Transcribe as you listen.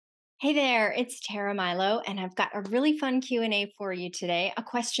Hey there, it's Terra Milo, and I've got a really fun Q&A for you today, a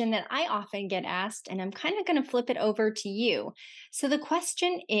question that I often get asked, and I'm kind of going to flip it over to you. So the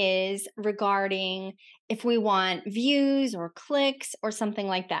question is regarding if we want views or clicks or something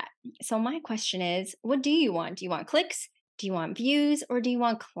like that. So my question is, what do you want? Do you want clicks? Do you want views or do you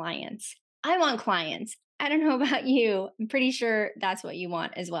want clients? I want clients. I don't know about you. I'm pretty sure that's what you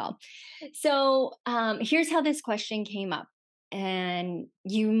want as well. So here's how this question came up, and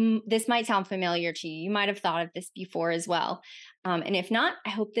this might sound familiar to you. You might have thought of this before as well, and if not, I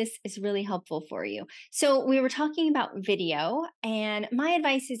hope this is really helpful for you. So we were talking about video, and my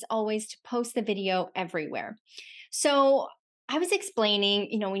advice is always to post the video everywhere. So I was explaining,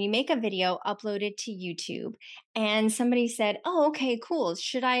 when you make a video, upload it to YouTube, and somebody said, "Oh, okay, cool.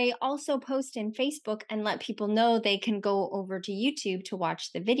 Should I also post in Facebook and let people know they can go over to YouTube to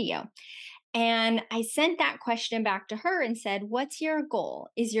watch the video?" And I sent that question back to her and said, "What's your goal?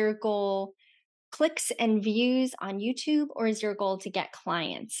 Is your goal clicks and views on YouTube, or is your goal to get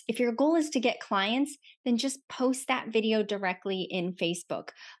clients? If your goal is to get clients, then just post that video directly in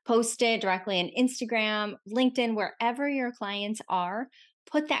Facebook. Post it directly in Instagram, LinkedIn, wherever your clients are.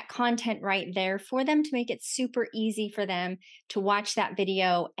 Put that content right there for them to make it super easy for them to watch that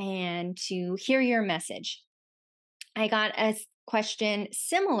video and to hear your message." I got a question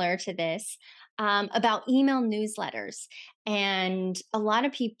similar to this about email newsletters. And a lot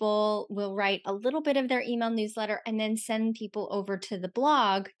of people will write a little bit of their email newsletter and then send people over to the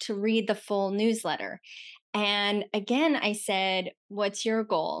blog to read the full newsletter. And again, I said, "What's your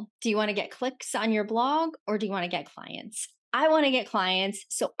goal? Do you want to get clicks on your blog or do you want to get clients?" I want to get clients.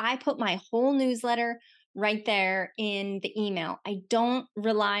 So I put my whole newsletter right there in the email. I don't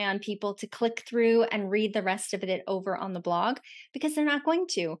rely on people to click through and read the rest of it over on the blog because they're not going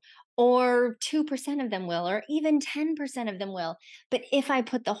to. Or 2% of them will, or even 10% of them will. But if I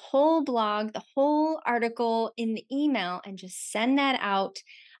put the whole blog, the whole article in the email and just send that out,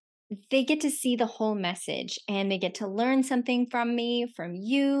 they get to see the whole message and they get to learn something from me, from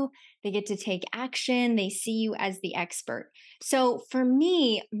you. They get to take action. They see you as the expert. So for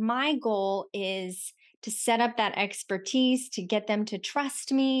me, my goal is to set up that expertise, to get them to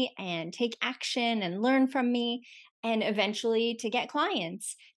trust me and take action and learn from me, and eventually to get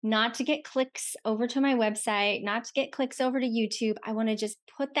clients, not to get clicks over to my website, not to get clicks over to YouTube. I want to just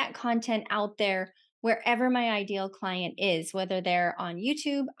put that content out there wherever my ideal client is, whether they're on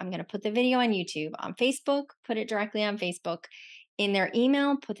YouTube, I'm going to put the video on YouTube, on Facebook, put it directly on Facebook, in their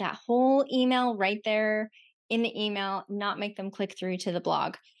email, put that whole email right there in the email, not make them click through to the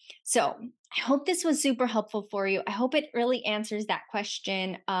blog. So I hope this was super helpful for you. I hope it really answers that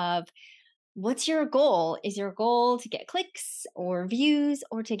question of, what's your goal? Is your goal to get clicks or views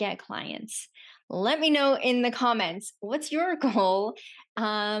or to get clients? Let me know in the comments, what's your goal,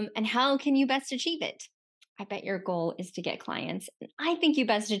 and how can you best achieve it? I bet your goal is to get clients. And I think you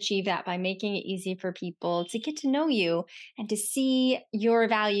best achieve that by making it easy for people to get to know you and to see your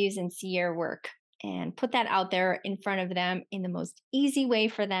values and see your work and put that out there in front of them in the most easy way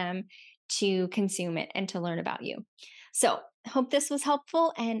for them to consume it and to learn about you. So, hope this was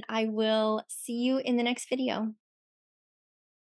helpful, and I will see you in the next video.